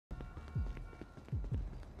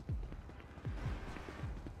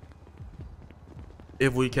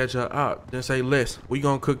If we catch a op, then say less. We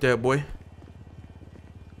gonna cook that boy.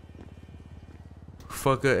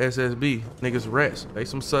 Fuck a SSB. Niggas rats. They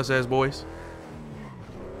some sus ass boys.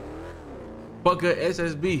 Fuck a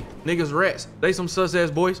SSB. Niggas rats. They some sus ass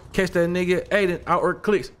boys. Catch that nigga Aiden. Outwork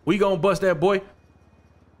clicks. We gonna bust that boy.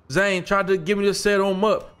 Zane tried to give me the set on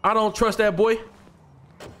up. I don't trust that boy.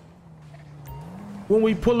 When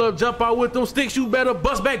we pull up, jump out with them sticks, you better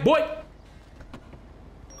bust back, boy.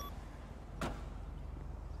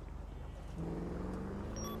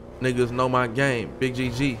 Niggas know my game. Big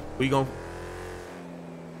GG. We gon'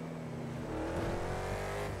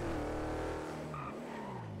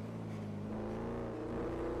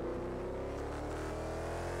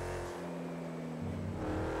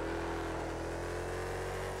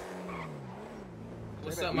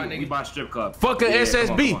 What's up, my nigga? We buy strip club. Fuck a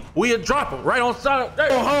SSB. We'll drop him right on side. Watch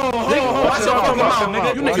out,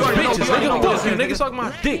 nigga. You niggas bitches. Nigga, fuck you. Niggas suck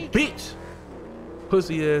my dick, bitch.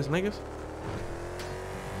 Pussy ass niggas.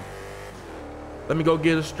 Let me go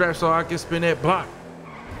get a strap so I can spin that block.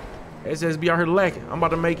 SSB out here lacking. I'm about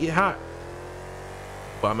to make it hot.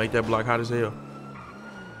 But I make that block hot as hell.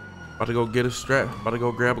 About to go get a strap. About to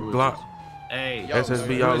go grab a Glock. Hey,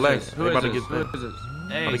 SSB y'all lacking. They about to get that.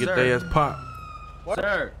 About to get their ass popped. What?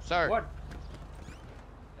 Sir. What?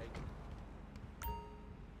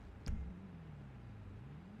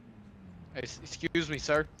 Hey, excuse me,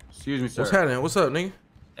 sir. Excuse me, sir. What's happening? What's up, nigga?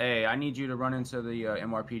 Hey, I need you to run into the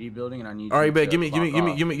MRPD building, and I need. All right, bet. Give me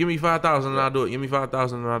 5,000 and I'll do it. Give me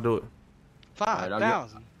 5,000 and I'll do it.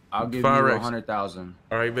 5,000. I'll give you 100,000.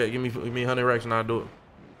 All right, bet. Give me 100 racks and I'll do it.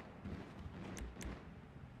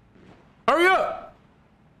 Hurry up!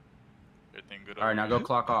 All right, now go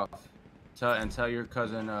clock off. Tell your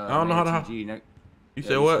cousin. I don't know how to. TG, you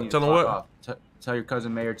said what? Tell him what? Tell your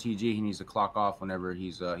cousin Mayor TG he needs to clock off whenever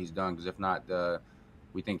he's done, because if not,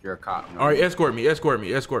 we think you're a cop. You know? All right, escort me. And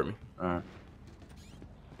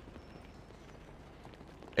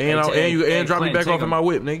drop me back off in my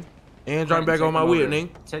whip, nigga. And drop me back on my whip,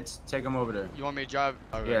 nigga. Take him over there. You want me to drive?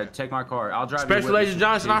 Yeah, take my car. I'll drive. Special Agent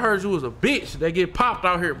Johnson, I heard you was a bitch. They get popped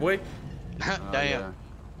out here, boy. Damn. Yeah.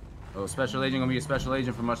 Oh, special agent gonna be a special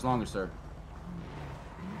agent for much longer, sir.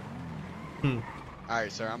 All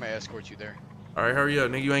right, sir. I'm gonna escort you there. All right, hurry up,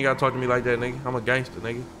 nigga. You ain't gotta talk to me like that, nigga. I'm a gangster,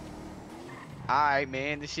 nigga. All right,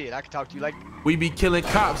 man. This shit, I can talk to you like. We be killing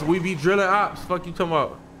cops. We be drilling ops. Fuck you talking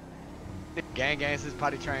about? Gang is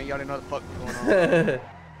potty train. Y'all didn't know what the fuck was going on.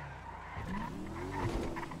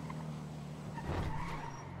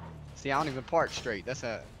 See, I don't even park straight. That's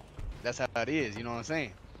how it is. You know what I'm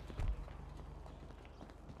saying?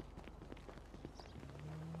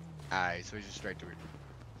 All right, so it's just straight through it.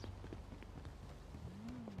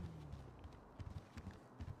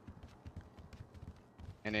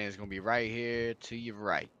 And then it's gonna be right here to your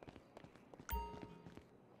right.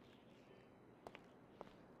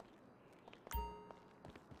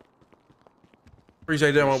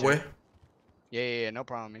 Appreciate that, my boy. Yeah, no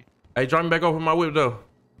problem, man. Hey, drop me back off with my whip, though.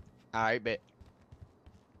 All right, bet.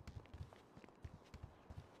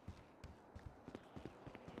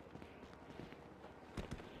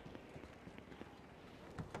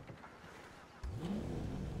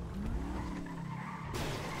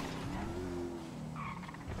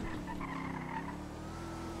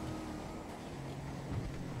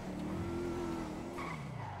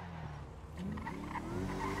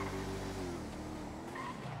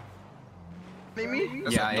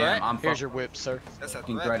 Yeah, I am. I'm Here's your whip, sir. That's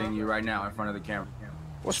fucking threatening you right now in front of the camera.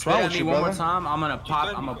 What's wrong with you, one more brother? time. I'm gonna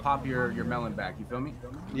pop your melon back. You feel me?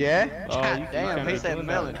 Yeah? God damn, he said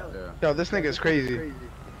melon. Yeah. Yo, this nigga's crazy.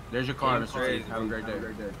 There's your car, Mr. T. Have a great day.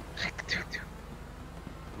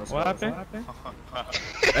 What happened?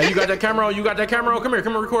 Hey, you got that camera on? You got that camera on? Come here,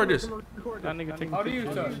 record this. That nigga taking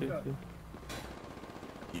pictures.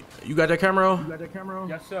 You got that camera on?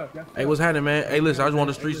 Yes, sir. Hey, what's happening, man? Hey, listen, I just want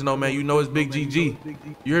the streets to know, man. You know it's Big GG.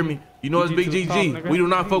 You hear me? You know it's Big GG. We do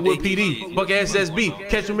not fuck with PD. Fuck SSB.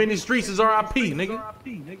 Catch him in these streets is RIP, nigga.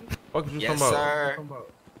 Fuck you talking about? Sir.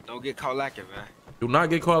 Don't get caught lacking, man. Do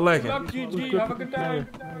not get caught lacking. GG, have a good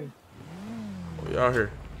time. We out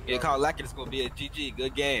here. Get caught lacking, it's gonna be a GG.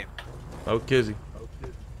 Good game. Oh, Kizzy.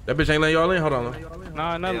 That bitch ain't letting y'all in? Hold on.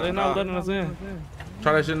 Nah, they're not letting us in.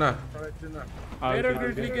 Try that shit now. Alright,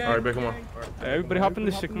 bet, come on. Hey, everybody hop in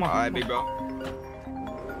this shit, come on. Alright, big bro.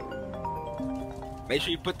 Make sure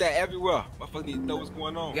you put that everywhere. Motherfuckers need to know what's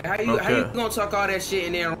going on. Yeah, how you gonna talk all that shit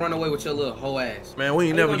and then run away with your little hoe ass? Man, we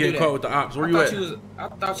ain't never getting caught with the ops. Where you at? I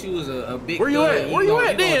thought you was a big. Where you at? Where you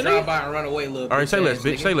at then, drive by and run away, little. All right, say less,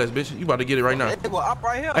 bitch. Say less, bitch. You about to get it right now. Up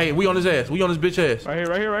right here. Hey, we on his ass. We on his bitch ass. Right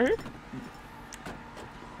here.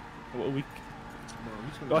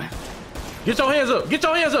 Go ahead. Get your hands up. Get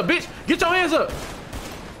your hands up, bitch. Get your hands up.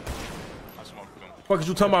 Fuck is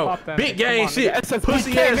you talking about? Big gang shit.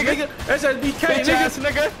 Pussy ass nigga. SHBK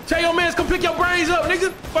nigga. Tell your mans come pick your brains up,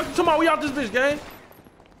 nigga. Fuck you talking about? We out this bitch, gang.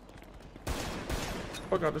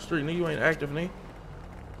 Fuck out the street, nigga. You ain't active, nigga.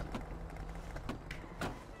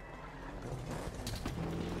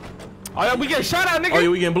 Oh yeah, we getting shot at, nigga. Oh yeah,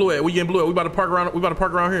 we getting blue at. We getting blue at. We about to park around. We about to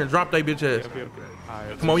park around here and drop that bitch ass. Okay.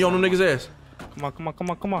 Right, come on, you on them niggas ass.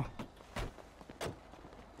 Come on.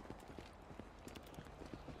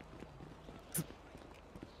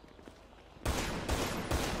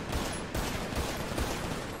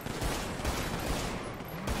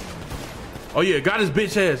 Oh yeah, got his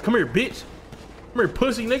bitch ass. Come here, bitch. Come here,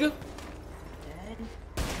 pussy nigga.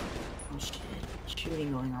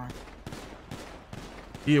 Shooting going on.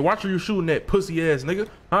 Yeah, watch where you shooting that pussy ass nigga.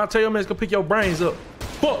 I'll tell your man to pick your brains up.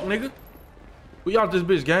 Fuck nigga. We out this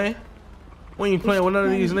bitch, gang. We ain't playing with none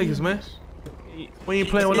of these niggas, man. We ain't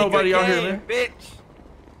playing with nobody out here, man. Bitch.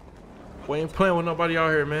 We ain't playing with nobody out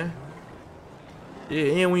here, man. Yeah,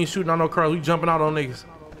 and we ain't shooting on no cars. We jumping out on niggas.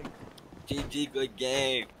 GG, good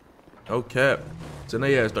game. No cap. Send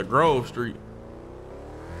they ass to Grove Street.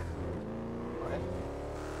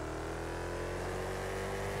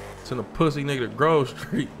 Send a pussy nigga to Grove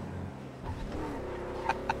Street.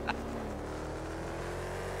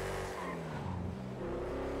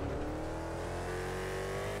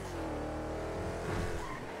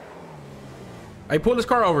 Hey, pull this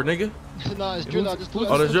car over, nigga. Nah, it's Driller. Just pull it.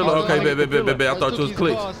 Oh, that's Driller. Okay, bet. I thought you was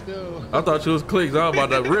clicks. I thought you was clicks. I was about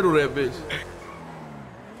to riddle that bitch.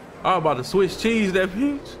 I was about to Swiss cheese that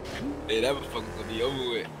bitch. Hey, that motherfucker gonna be over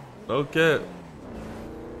with. No cap.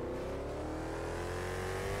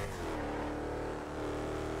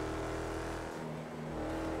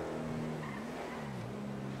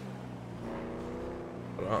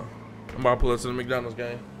 Hold on. I'm about to pull up to the McDonald's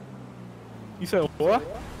game. You said what?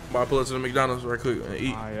 I'm about to pull up to the McDonald's right quick and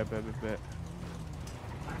eat. Ah, yeah, bet.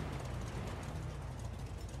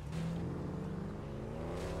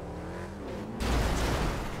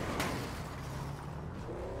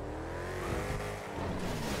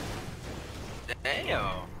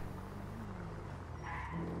 Damn.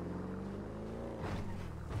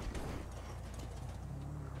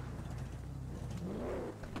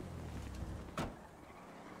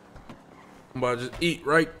 I'm about to just eat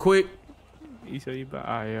right quick. You said you bet.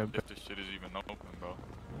 Ah, yeah, bet. If this shit is even open, bro.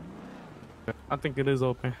 I think it is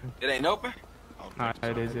open. It ain't open? Nah,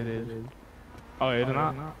 it is. Oh, it's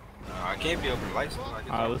not? No, I can't be open. Lights on.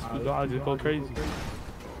 Alright, let's go. I'll just go crazy.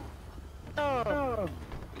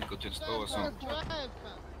 Go to the store or something.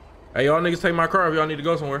 Hey, y'all niggas take my car if y'all need to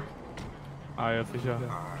go somewhere. Alright, yeah, for sure.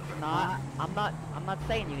 Nah, I'm not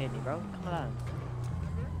saying you hit me, bro. Come on.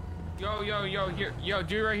 Yo, here. Yo,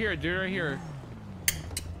 dude right here.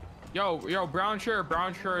 Yo, brown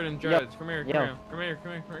shirt and dreads. Come here.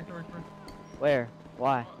 Where?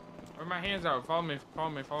 Why? Where my hands out? Follow me.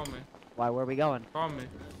 Why? Where are we going? Follow me.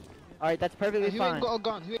 Alright, that's perfectly Who fine. ain't got a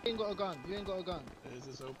gun? Who ain't got a gun? Is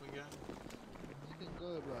this open again? You can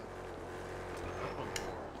go, bro.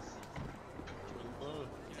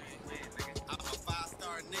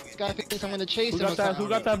 This guy thinks I'm gonna chase him. Who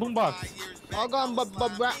got that boombox? I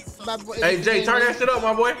got Hey, Jay, turn that shit up,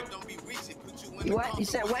 my boy. What? You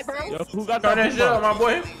said what, bro? Yo, who got Turn that that shit up, my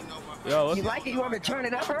boy. Yo, let's You like it? You want me to turn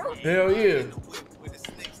it up, bro? Hell yeah.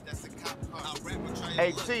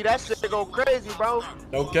 Hey, T, that shit go crazy, bro.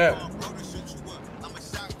 No cap.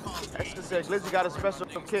 That shit said Glizzy got a special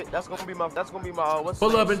kit. That's gonna be my what's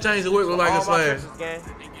Pull up and change the whip look like a all my slash. bitches, gang.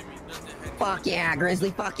 Fuck yeah, Grizzly.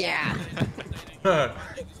 Fuck yeah.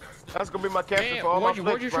 That's gonna be my caption for all What my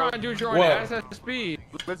you flicks, trying bro. to do? Join What? the SSB.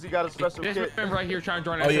 Glizzy got a special This kit. man right here trying to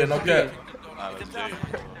join Oh yeah, no SSB. cap.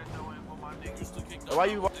 Why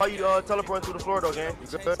you teleporting through the floor though, gang?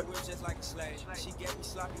 You good?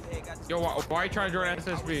 Yo, why you trying to join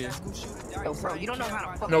SSB? Yo, bro, you don't know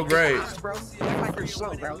how to fucking No grades. bro. You act like you're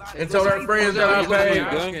slow, bro. And tell our friends that I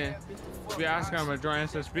paid. We asking him to join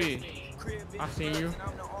SSB. I seen you.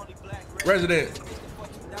 Resident.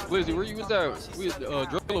 Glizzy, where you was at?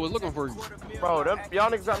 Driller was looking for you. Bro, y'all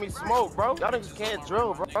niggas got me smoked, bro. Y'all niggas can't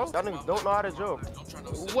drill, bro. Y'all niggas don't know how to drill.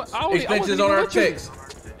 What? Extensions on our text.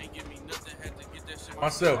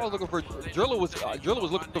 Myself. I was looking for Driller was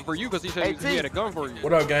looking for you because he said he had a gun for you.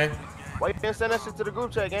 What up, gang? Why you didn't send that shit to the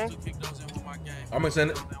group chat, gang? I'm gonna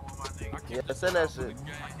send it. Yeah, send that shit.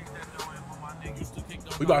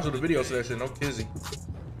 We about to do the video session, no kizzy.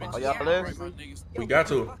 Oh, y'all live? We got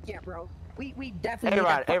to. Fuck yeah, bro. We definitely need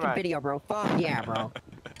that fucking video, bro. Fuck yeah, bro.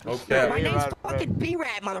 Okay. My name's fucking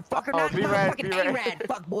B-Rad, motherfucker. Not B-Rad, fucking A-Rad,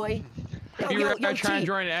 fuck boy. You're trying to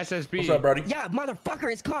join the SSB. What's up, Brody? Yeah,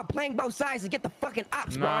 motherfucker, it's called playing both sides to get the fucking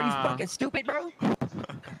ops, bro. Are you fucking stupid, bro?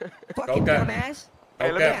 Fucking dumbass.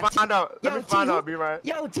 Hey, let me find out. Let me find out, B-Right.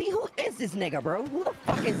 Yo, T, who is this nigga, bro? Who the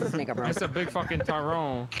fuck is this nigga, bro? That's a big fucking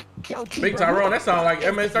Tyrone. Yo, T, Big Tyrone, that sound like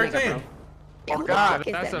MS-13. Oh, God.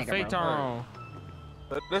 That's a fake Tyrone.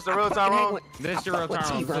 This the real Tyrone? This the real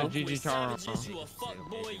Tyrone. This is GG Tyrone.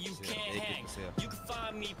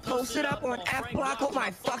 Post it up on F Block with my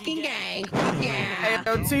fucking gang. Yeah. Hey,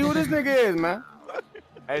 yo, T, who this nigga is, man?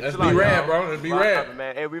 Hey, let's be rad, bro. Let's be rad.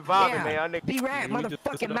 Man. Hey, we vibing, man. Be rad,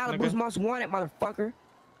 motherfucking Malibu's most wanted, motherfucker.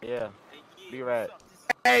 Yeah, be rad.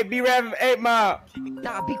 Hey, be rad from 8 Mile.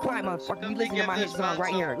 Nah, be quiet, motherfucker. You listen to my hit song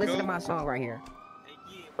right here. Listen to my song right here.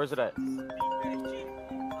 Where's it at?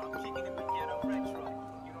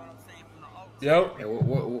 Yo. Hey,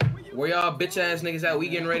 where y'all bitch ass niggas at? We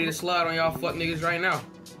getting ready to slide on y'all fuck niggas right now.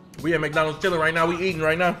 We at McDonald's chilling right now. We eating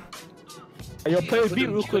right now. Hey, yo, play a beat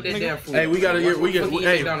real quick, nigga. Hey, we gotta get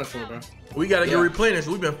get replenished.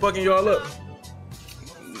 We've been fucking y'all up.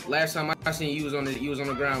 Last time I seen you was on the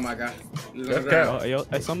ground, my guy. You was on the That's ground. cap. Yo,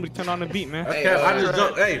 hey, somebody turn on the beat, man. That's cap.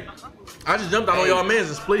 I just jumped out on y'all mans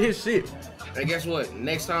and split his shit. Hey, guess what?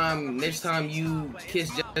 Next time you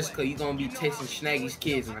kiss Jessica, you gonna be tasting Snaggy's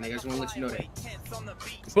kids, man. I just wanna let you know that.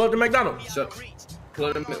 Pull up to McDonald's. So, pull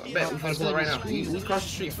up. Bet we finna pull up right now. We cross the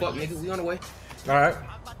street, fuck nigga. We on the way. All right.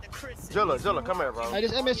 Jilla, come here, bro. Hey,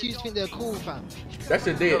 this MSUs think they're cool, fam. That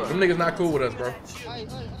shit dead. Them niggas not cool with us, bro.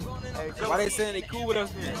 Why they saying they cool with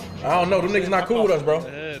us, man? I don't know. Them niggas not cool with us, bro.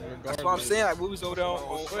 That's what I'm saying. Like, we was over there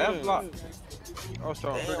on F Block. I was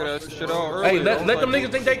trying to figure that shit out Hey, earlier. let them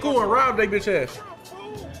niggas think they cool and rob they bitch ass.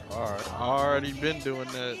 Alright, I already been doing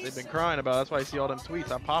that. They've been crying about it. That's why I see all them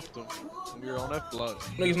tweets. I popped them. We were on F Block.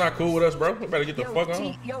 Niggas not cool with us, bro. We better get the fuck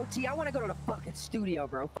on. Yo, T, I wanna go to the fucking studio,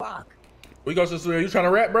 bro. Fuck. We go to the studio. You trying to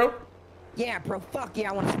rap, bro? Yeah, bro. Fuck yeah,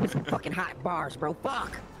 I wanna spit some fucking hot bars, bro.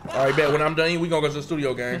 Fuck. All right, bet. When I'm done, we gonna go to the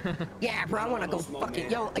studio, gang. Yeah, bro. I wanna go fucking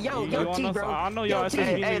yo, T, bro. I know y'all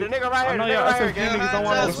SSB. Hey, the nigga right here. I know y'all SSB niggas don't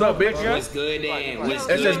want us. What's up, bitch? What's good, then?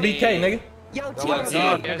 SSBK, nigga. Yo, T,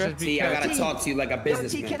 T, I gotta talk to you like a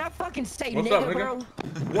businessman. T, can I fucking say What's nigga, up, nigga?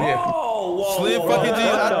 bro? Whoa. Slim fucking G, I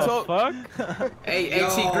talk. Fuck? Hey,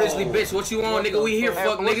 T Grizzly, bitch, what you on, nigga? We here,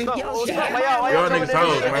 fuck, nigga. Y'all niggas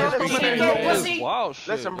hoes, man. Wow,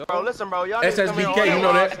 shit. Listen, bro. Y'all SSBK, you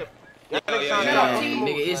know that?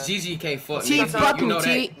 Nigga, it's GGK, fuck. T, fuck me,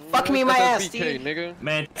 T. Fuck me in my ass, T. nigga.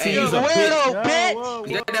 Man, Hey, T is a weirdo,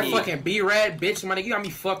 bitch. That fucking B-Rad bitch, my nigga, you got me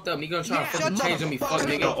fucked up. Nigga gonna try to fucking change on me, fuck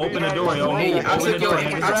nigga. Open the door, yo. Hey, I took your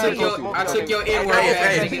N-word pass, nigga. I took your N-word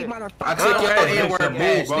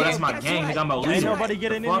pass, Bro, that's nigga. my gang, nigga. I'm a leader. Ain't nobody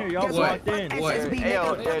getting in here, y'all locked in. What? Hey, I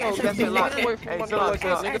took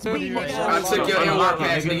your N-word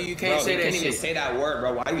pass, nigga. You can't say that shit. You can't even say that word,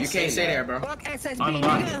 bro. Why you can't say that, bro. Fuck SSB,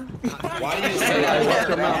 Unlock nigga. Why do you say that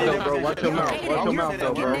word? Watch your mouth,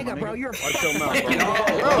 though, bro. Nigga, bro, you're Watch your mouth, bro.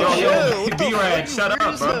 Yo, B-Rad, shut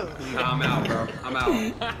up, bro. Nah, I'm out, bro. I'm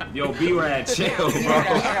out. Yo, B-Rad, chill, bro.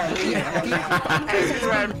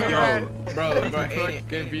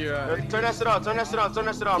 Turn that shit off, bro.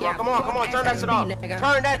 Come on, turn that shit off.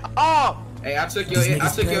 Turn that off. Hey, I took your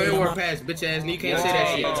N-word pass, bitch ass, and you can't say that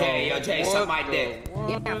shit. Yo, Jay, suck my dick.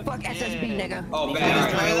 Yeah, fuck SSB, nigga. Oh, These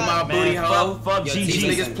niggas playing with my booty hole. Fuck Yo, GG. These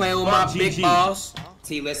niggas playing with my big balls.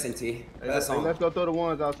 T, listen, T. Let's go throw the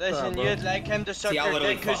ones outside, Listen, bro. you'd like him to suck T, I your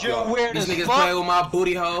literally dick because fuck you're y'all. weird These as niggas fuck. playing with my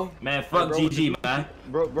booty hole. Man, fuck GG, man.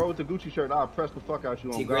 Bro, with the Gucci shirt, I'll press the fuck out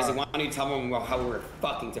you on T, Grizzly, why don't you tell them how we were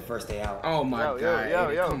fucking the first day out? Oh my god.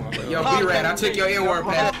 Yo. Come on, bro. Yo, B-Rad, I took your N-word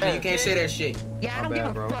pass. You can't say that shit. Yeah, I don't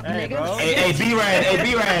give a fuck, nigga. Hey,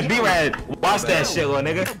 B-Rad. Watch that shit, little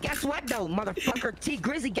nigga. Yo, guess what, though, motherfucker? T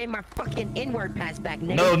Grizzly gave my fucking N-word pass back,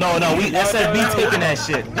 nigga. No. We SSB taking that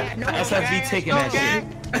shit. Yeah, no, SSB taking that shit.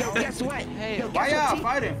 Yo, guess what? Yo, why y'all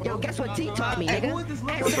fighting? Yo, guess what T taught me, nigga? With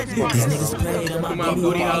my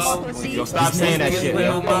booty hole. Yo, stop saying that shit,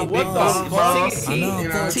 yo.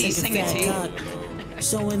 Sing it, T.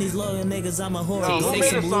 Showing these loyal niggas I'm a whore. Make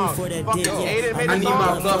some song. For that Fuck dick. yo. I need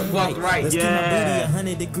my butt fucked right. Let's get my booty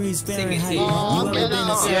 100 degrees Fahrenheit. You ever been a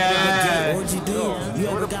Yeah. What you do? You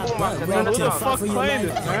ever got butt What raped the to fuck fight for your playing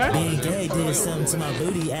life? this, man? Being gay did something to my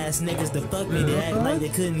booty ass niggas to fuck me. They act like they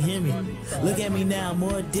couldn't hear me. Look at me now,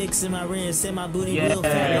 more dicks in my ring. Say my booty real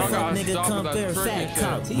fat. Fuck nigga come fair fat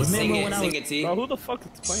cop. Remember Sing when I was it, T. Bro, who the fuck is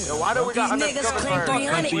playing? Yo, why do we got Niggas claim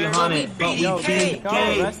 300. Yo,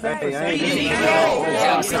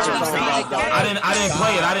 I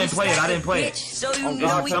didn't play it. So you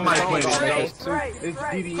know we Somebody played it. It's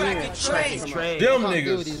DDN. Trade. Them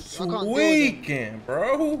niggas tweaking,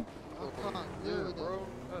 bro.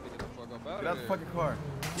 That's a fucking car.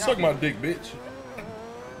 Suck my dick, bitch.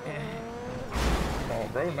 Come on,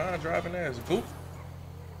 bro. Non-driving ass goof.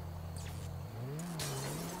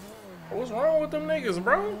 What's wrong with them niggas,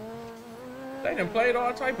 bro? They done played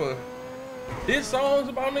all type of diss songs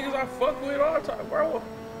about niggas I fuck with all type, bro.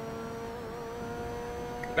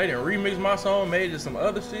 They done remix my song, made it some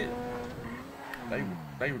other shit.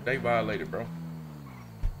 They violated, bro.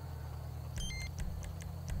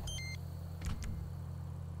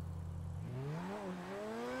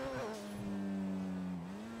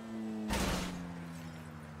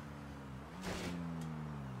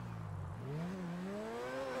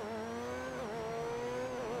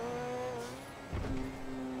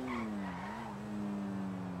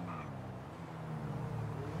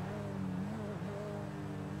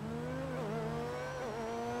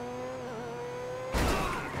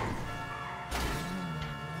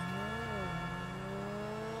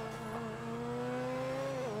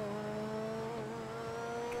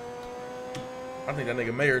 I think that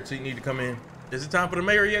nigga Mayor T need to come in. Is it time for the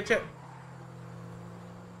mayor yet, chat?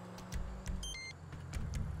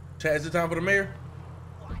 Chat, is it time for the mayor?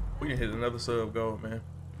 We can hit another sub goal, man.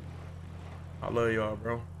 I love y'all,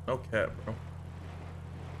 bro. No cap, bro.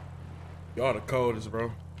 Y'all the coldest,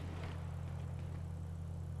 bro.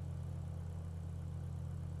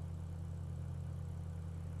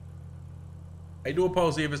 Hey, do a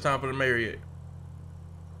poll, see if it's time for the mayor yet.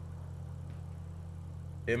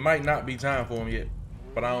 It might not be time for him yet,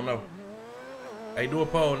 but I don't know. Hey, do a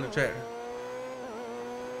poll in the chat.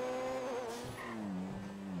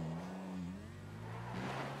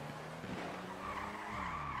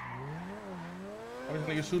 Why this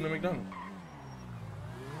nigga shooting at McDonald's?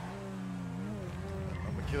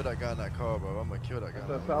 I'm gonna kill that guy in that car, bro. I'm gonna kill that guy.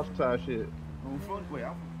 That's that Southside shit. On front way.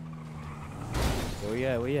 Where we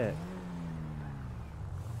at? Where you at?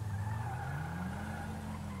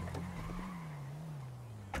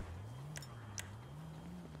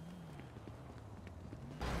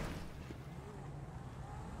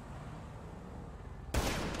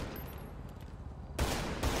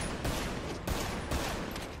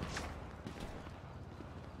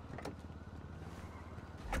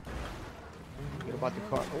 About the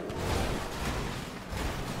car. Oh.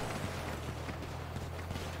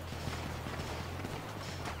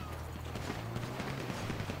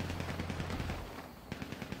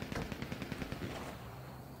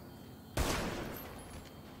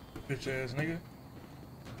 Bitch ass nigga.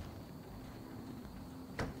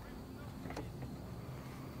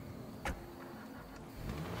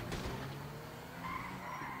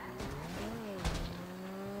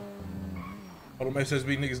 All them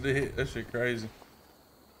SSB niggas did hit. That shit crazy.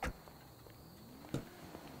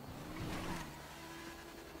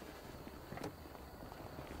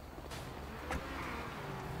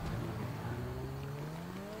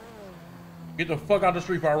 Get the fuck out the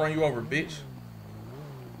street before I run you over, bitch.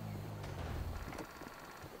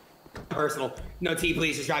 Personal. No, T,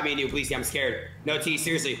 please, just drive me into you, please. T, I'm scared. No, T,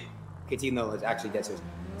 seriously. Okay, T, no, it's actually dead serious.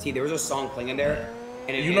 T, there was a song playing in there,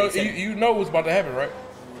 and it, you know, it said, you know what's about to happen, right?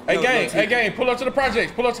 Hey, No, gang, no, T. hey, gang, pull up to the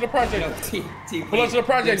projects. Pull up to the projects. No, T, T, pull up to the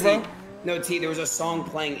projects, no, bro. No, T, there was a song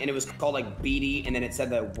playing, and it was called like BD, and then it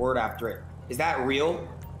said the word after it. Is that real?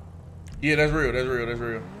 Yeah, that's real. That's real. That's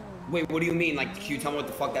real. Wait, what do you mean? Like, can you tell me what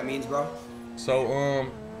the fuck that means, bro?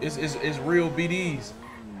 So, it's real BDs,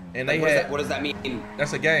 and Like, they what does that mean?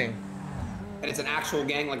 That's a gang. And it's an actual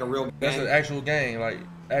gang, like a real gang? That's an actual gang, like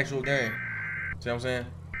actual gang. See what I'm saying?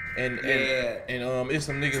 And it's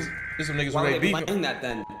some niggas. It's some niggas Why who are they they beefing. playing that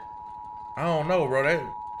then? I don't know, bro. That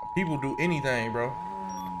people do anything, bro.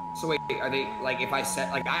 So wait, are they like if I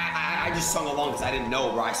said like I just sung along because I didn't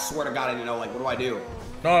know, bro. I swear to God I didn't know. Like, what do I do?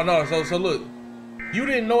 No. So look, you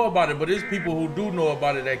didn't know about it, but there's people who do know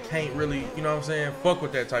about it that can't really, you know what I'm saying? Fuck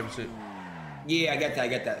with that type of shit. Yeah, I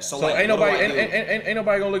get that. So like, ain't nobody, ain't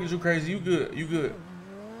nobody gonna look at you crazy. You good.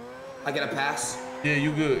 I get a pass. Yeah,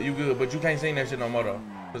 you good. But you can't sing that shit no more though,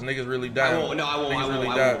 cause niggas really dying. I won't.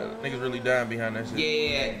 Niggas really dying behind that shit.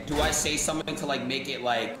 Yeah. Do I say something to like make it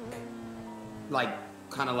like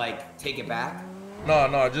kind of like take it back?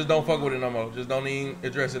 No, just don't fuck with it no more. Just don't even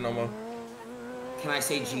address it no more. Can I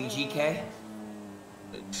say GGK?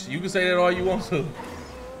 You can say that all you want to.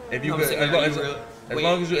 If you could,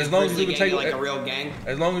 as long as you can take like a real gang.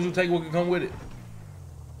 As long as you take what can come with it.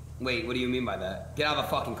 Wait, what do you mean by that? Get out of the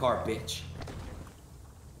fucking car, bitch.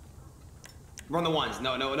 Run the ones.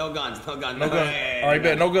 No guns. No guns. Hey, All right,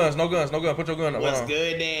 bet. No guns. Put your gun up. What's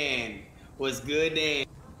good, Dan?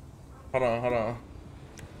 Hold on.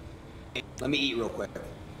 Let me eat real quick.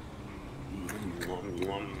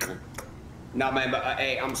 Nah, man, but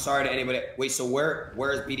hey, I'm sorry to anybody. Wait, so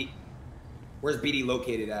where's BD? Where's BD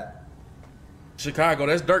located at? Chicago,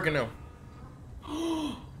 that's Durk and them.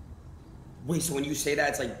 Wait, so when you say that,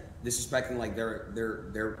 it's like disrespecting like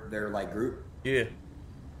their like group? Yeah.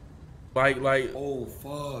 Like. Oh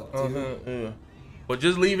fuck, dude. Yeah. But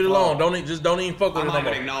just leave it alone. Don't even fuck with it. I'm not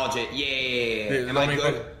gonna acknowledge it. Yeah. Am I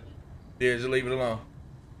good? Yeah, just leave it alone.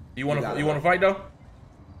 You wanna fight though?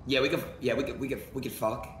 Yeah, we could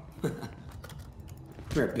fuck. Come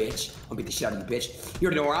here, bitch. I'll beat the shit out of you, bitch. You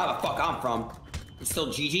already know where the fuck I'm from. It's still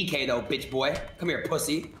GGK though, bitch boy. Come here,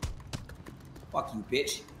 pussy. Fuck you,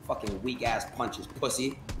 bitch. Fucking weak ass punches,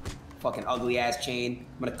 pussy. Fucking ugly ass chain.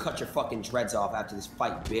 I'm gonna cut your fucking dreads off after this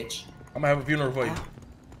fight, bitch. I'm gonna have a funeral for you. I'm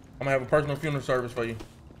gonna have a personal funeral service for you.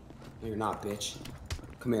 No, you're not, bitch.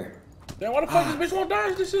 Come here. Damn, why the fuck this bitch won't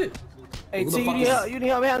dodge this shit? Hey, T, you need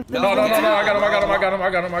help, man? No, I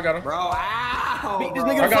got him. Bro, ow! Beat this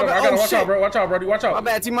nigga. I got him. Watch out, bro. Watch out, Brody. Watch out. My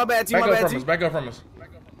bad, T. Back up from us.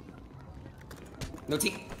 No,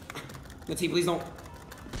 T, please don't.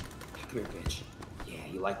 Come here, bitch. Yeah,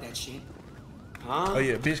 you like that shit? Huh? Oh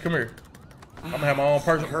yeah, bitch, come here. I'm gonna have my own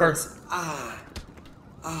personal person.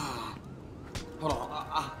 Hold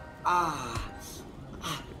on.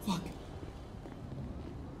 Fuck.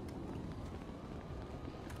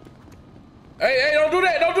 Hey, don't do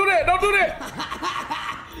that.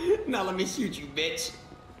 Now let me shoot you, bitch.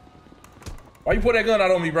 Why you put that gun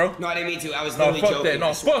out on me, bro? No, I didn't mean to. I was literally joking.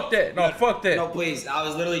 Fuck that. No, please. I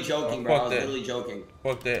was literally joking, bro. I was literally joking.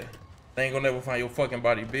 Fuck that. They ain't gonna never find your fucking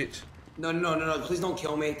body, bitch. No. Please don't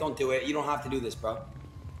kill me. Don't do it. You don't have to do this, bro.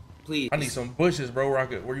 Please. I need some bushes, bro,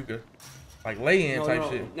 where you could, like, lay in type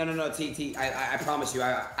shit. No, T. I promise you,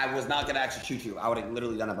 I was not gonna actually shoot you. I would have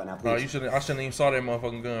literally done it by now, please. No, I shouldn't even saw that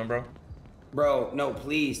motherfucking gun, bro. Bro, no,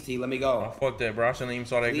 please, T, let me go. Oh, fuck that, bro. I shouldn't even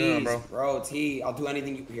saw that gun, bro. Bro, T, I'll do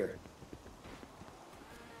anything you hear.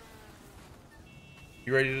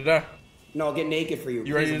 You ready to die? No, I'll get naked for you.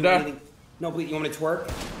 You ready to die? No, please, you want me to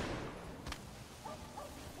twerk?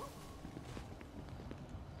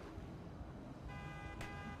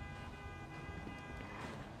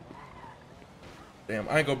 Damn,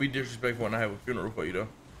 I ain't gonna be disrespectful when I have a funeral for you, though.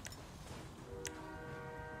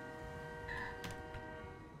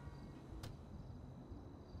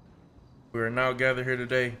 We are now gathered here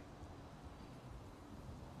today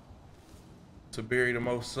to bury the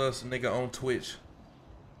most sus nigga on Twitch,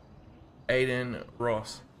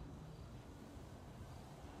 Adinross.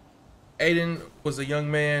 Adin was a young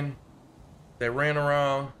man that ran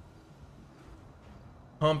around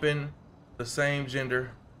humping the same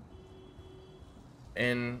gender,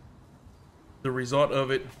 and the result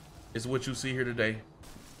of it is what you see here today.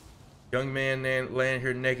 Young man laying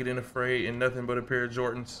here naked and afraid in nothing but a pair of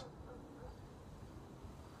Jordans.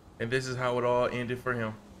 And this is how it all ended for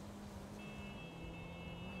him.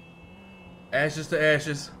 Ashes to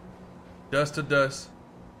ashes, dust to dust.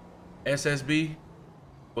 SSB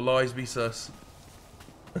will always be sus.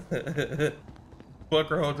 Fuck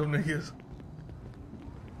her on them niggas.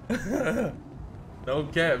 No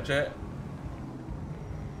cap, chat.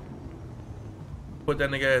 Put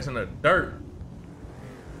that nigga ass in the dirt.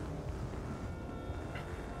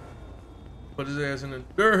 Put his ass in the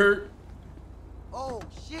dirt. Oh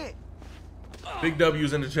shit. Big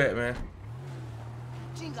W's in the chat, man.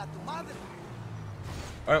 Chinga tu madre.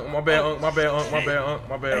 My bad, Unc. My bad,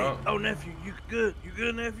 Unc. Oh, nephew, you good? You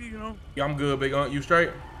good, nephew? You know? Yeah, I'm good, big Unc. You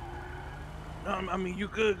straight? No, I mean, you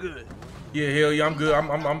good. Yeah, hell yeah, I'm good.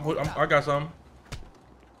 I got something.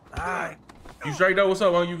 All right. You straight though? What's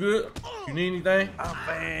up, Unc? You good? You need anything? I'm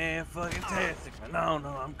fan-fucking-tastic, man.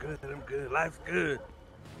 No, I'm good. Life's good.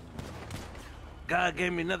 God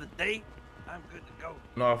gave me another day. I'm good to go.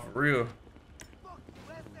 Nah, for real.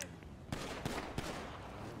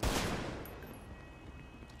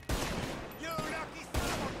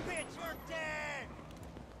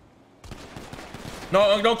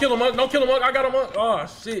 No, Unc, don't kill him, Unc. Don't kill him, Unc. I got him, Unc. Oh,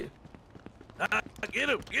 shit. Get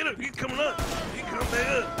him. He's coming up. He come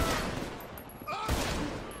back up.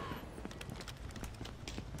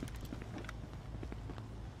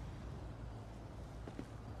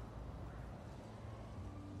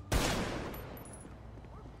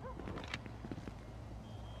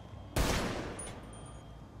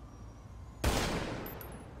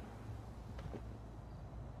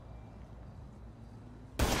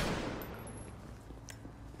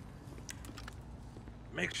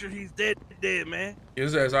 Make sure he's dead, man. Get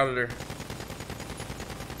his ass out of there.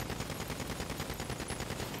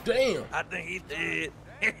 Damn. I think he's dead.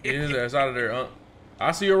 Get his ass out of there, Unc.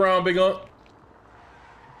 I see you around, big Unc.